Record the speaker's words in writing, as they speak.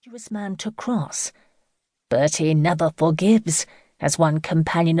dangerous man to cross. Bertie never forgives, as one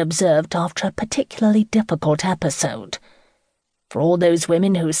companion observed after a particularly difficult episode. For all those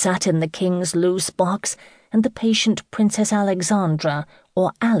women who sat in the king's loose box, and the patient Princess Alexandra,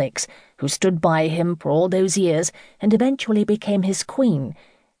 or Alex, who stood by him for all those years and eventually became his queen,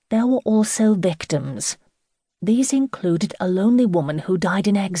 there were also victims. These included a lonely woman who died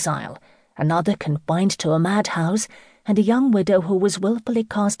in exile, another confined to a madhouse, and a young widow who was willfully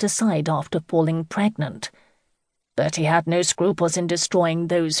cast aside after falling pregnant. Bertie had no scruples in destroying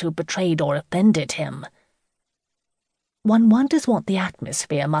those who betrayed or offended him. One wonders what the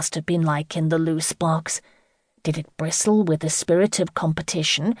atmosphere must have been like in the loose box. Did it bristle with a spirit of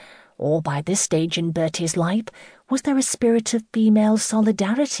competition, or by this stage in Bertie's life was there a spirit of female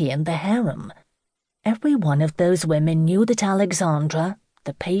solidarity in the harem? Every one of those women knew that Alexandra,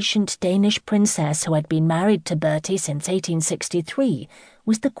 the patient Danish princess who had been married to Bertie since 1863,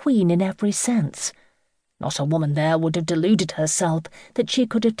 was the queen in every sense. Not a woman there would have deluded herself that she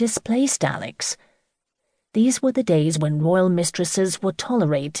could have displaced Alex. These were the days when royal mistresses were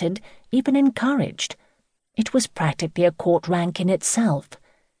tolerated, even encouraged. It was practically a court rank in itself.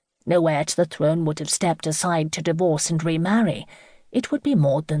 No heir to the throne would have stepped aside to divorce and remarry. It would be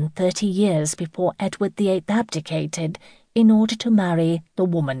more than 30 years before Edward VIII abdicated in order to marry the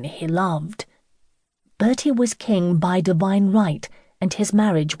woman he loved. Bertie was king by divine right, and his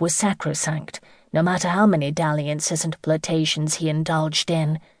marriage was sacrosanct, no matter how many dalliances and flirtations he indulged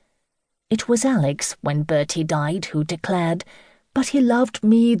in. It was Alex, when Bertie died, who declared, "But he loved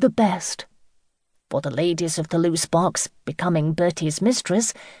me the best." For the ladies of the loose box, becoming Bertie's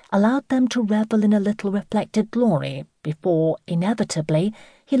mistress, allowed them to revel in a little reflected glory before, inevitably,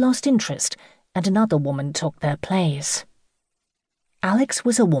 he lost interest and another woman took their place. Alex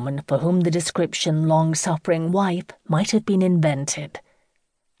was a woman for whom the description long-suffering wife might have been invented.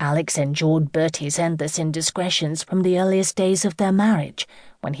 Alex endured Bertie's endless indiscretions from the earliest days of their marriage,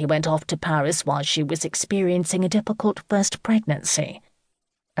 when he went off to Paris while she was experiencing a difficult first pregnancy.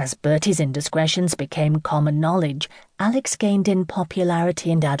 As Bertie's indiscretions became common knowledge, Alex gained in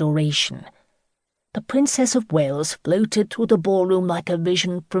popularity and adoration. The Princess of Wales floated through the ballroom like a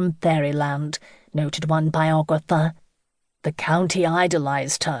vision from fairyland, noted one biographer. The county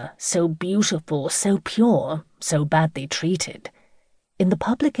idolized her, so beautiful, so pure, so badly treated. In the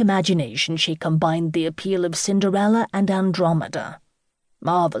public imagination she combined the appeal of Cinderella and Andromeda.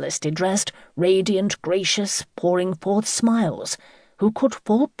 Marvelously dressed, radiant, gracious, pouring forth smiles. Who could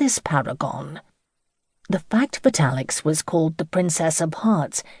fault this paragon? The fact that Alex was called the Princess of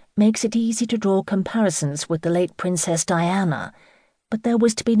Hearts makes it easy to draw comparisons with the late Princess Diana, but there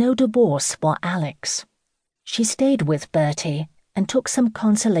was to be no divorce for Alex. She stayed with Bertie and took some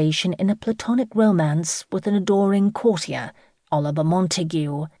consolation in a platonic romance with an adoring courtier, Oliver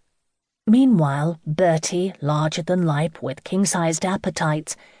Montague. Meanwhile, Bertie, larger than life with king-sized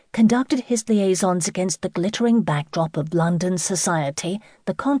appetites, conducted his liaisons against the glittering backdrop of London society,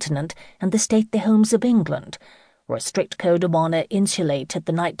 the continent, and the stately homes of England, where a strict code of honour insulated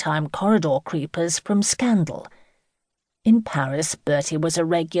the nighttime corridor creepers from scandal. In Paris, Bertie was a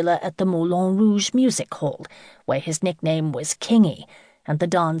regular at the Moulin Rouge music hall, where his nickname was Kingy, and the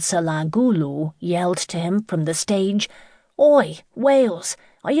dancer La Goulou yelled to him from the stage, "Oi, Wales,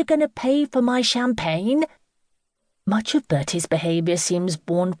 are you going to pay for my champagne?" Much of Bertie's behaviour seems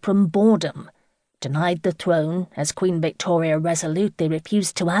born from boredom. Denied the throne, as Queen Victoria resolutely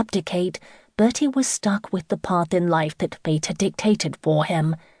refused to abdicate, Bertie was stuck with the path in life that fate had dictated for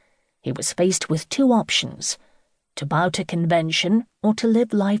him. He was faced with two options: to bow to convention or to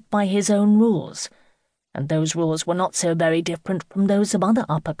live life by his own rules. And those rules were not so very different from those of other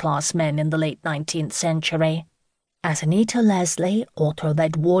upper-class men in the late 19th century. As Anita Leslie, author of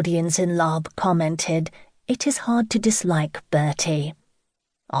Edwardians in Love, commented, "It is hard to dislike Bertie.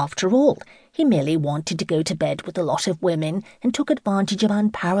 After all, he merely wanted to go to bed with a lot of women and took advantage of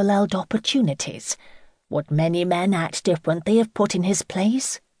unparalleled opportunities. Would many men act differently if put in his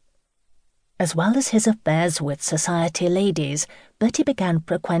place?" As well as his affairs with society ladies, Bertie began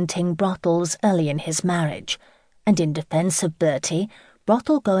frequenting brothels early in his marriage, and in defence of Bertie,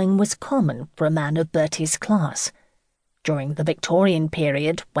 brothel-going was common for a man of Bertie's class. During the Victorian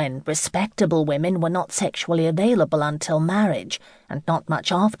period, when respectable women were not sexually available until marriage, and not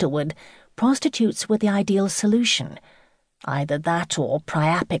much afterward, prostitutes were the ideal solution. Either that or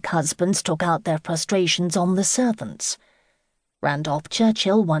priapic husbands took out their frustrations on the servants. Randolph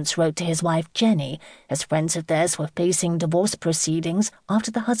Churchill once wrote to his wife Jenny, as friends of theirs were facing divorce proceedings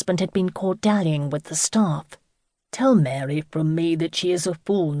after the husband had been caught dallying with the staff. "Tell Mary from me that she is a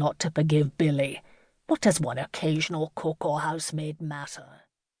fool not to forgive Billy. What does one occasional cook or housemaid matter?"